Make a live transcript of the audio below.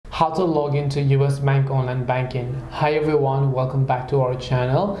how to log into US Bank online banking. Hi everyone, welcome back to our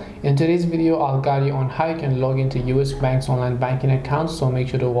channel. In today's video I'll guide you on how you can log into US Bank's online banking account, so make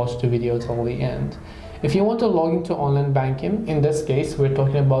sure to watch the video till the end. If you want to log into online banking, in this case we're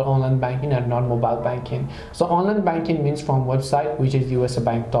talking about online banking and not mobile banking. So online banking means from website, which is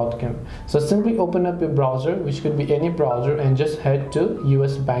usbank.com. So simply open up your browser, which could be any browser, and just head to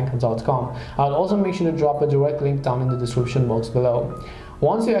usbank.com. I'll also make sure to drop a direct link down in the description box below.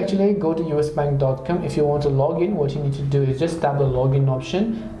 Once you actually go to usbank.com, if you want to log in, what you need to do is just tap the login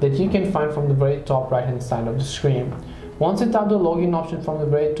option that you can find from the very top right hand side of the screen. Once you tap the login option from the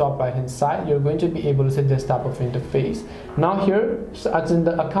very top right hand side, you're going to be able to see this type of interface. Now here, as in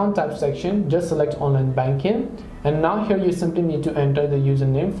the account type section, just select online banking, and now here you simply need to enter the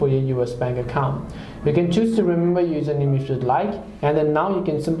username for your US Bank account. You can choose to remember username if you'd like, and then now you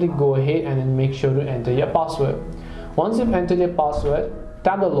can simply go ahead and then make sure to enter your password. Once you've entered your password,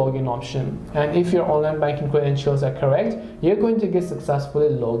 tap the login option, and if your online banking credentials are correct, you're going to get successfully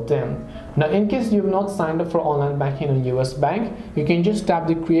logged in. Now in case you've not signed up for online banking on US Bank, you can just tap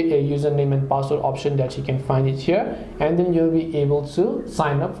the create a username and password option that you can find it here, and then you'll be able to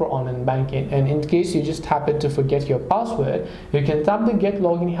sign up for online banking. And in case you just happen to forget your password, you can tap the get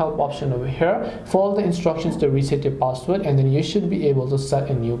login help option over here, follow the instructions to reset your password, and then you should be able to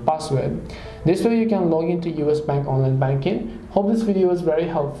set a new password. This way you can log into US Bank online banking. Hope this video was very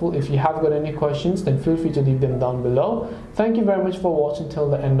helpful. If you have got any questions, then feel free to leave them down below. Thank you very much for watching till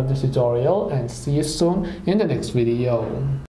the end of this tutorial, and see you soon in the next video.